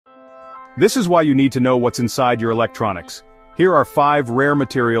This is why you need to know what's inside your electronics. Here are 5 rare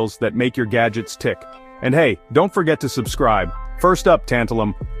materials that make your gadgets tick. And hey, don't forget to subscribe. First up,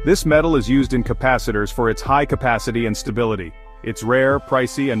 tantalum. This metal is used in capacitors for its high capacity and stability. It's rare,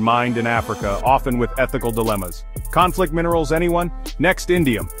 pricey, and mined in Africa, often with ethical dilemmas. Conflict minerals, anyone? Next,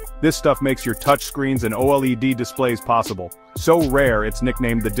 indium. This stuff makes your touchscreens and OLED displays possible. So rare, it's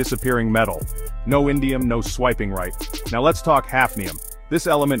nicknamed the disappearing metal. No indium, no swiping right. Now let's talk hafnium. This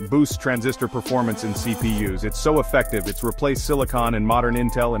element boosts transistor performance in CPUs. It's so effective, it's replaced silicon in modern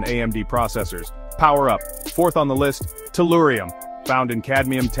Intel and AMD processors. Power up. Fourth on the list, tellurium. Found in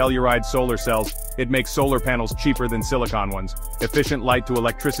cadmium telluride solar cells, it makes solar panels cheaper than silicon ones. Efficient light to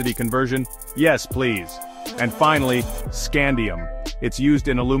electricity conversion? Yes, please. And finally, scandium. It's used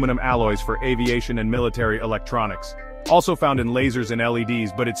in aluminum alloys for aviation and military electronics. Also found in lasers and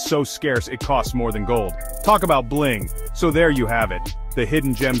LEDs, but it's so scarce it costs more than gold. Talk about bling. So there you have it. The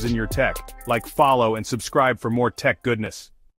hidden gems in your tech. Like, follow, and subscribe for more tech goodness.